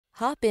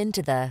Hop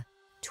into the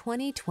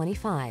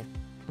 2025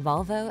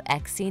 Volvo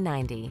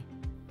XC90.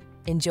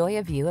 Enjoy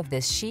a view of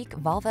this chic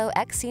Volvo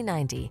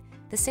XC90,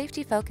 the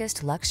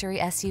safety-focused luxury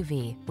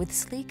SUV with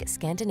sleek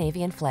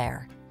Scandinavian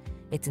flair.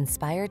 Its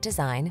inspired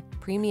design,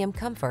 premium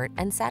comfort,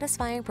 and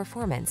satisfying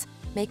performance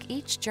make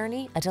each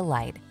journey a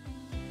delight.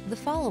 The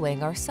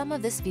following are some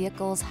of this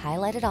vehicle's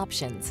highlighted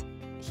options: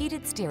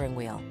 heated steering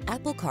wheel,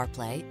 Apple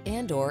CarPlay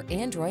and/or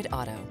Android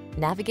Auto,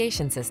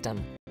 navigation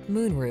system,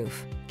 moonroof,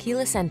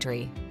 keyless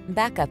entry,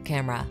 backup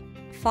camera,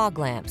 fog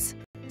lamps,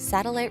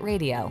 satellite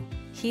radio,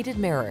 heated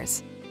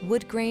mirrors,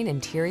 Woodgrain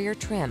Interior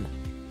Trim.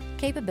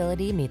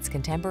 Capability meets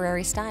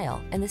contemporary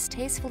style in this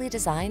tastefully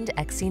designed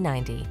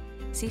XC90.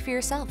 See for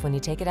yourself when you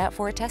take it out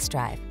for a test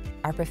drive.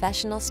 Our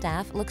professional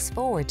staff looks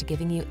forward to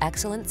giving you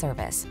excellent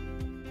service.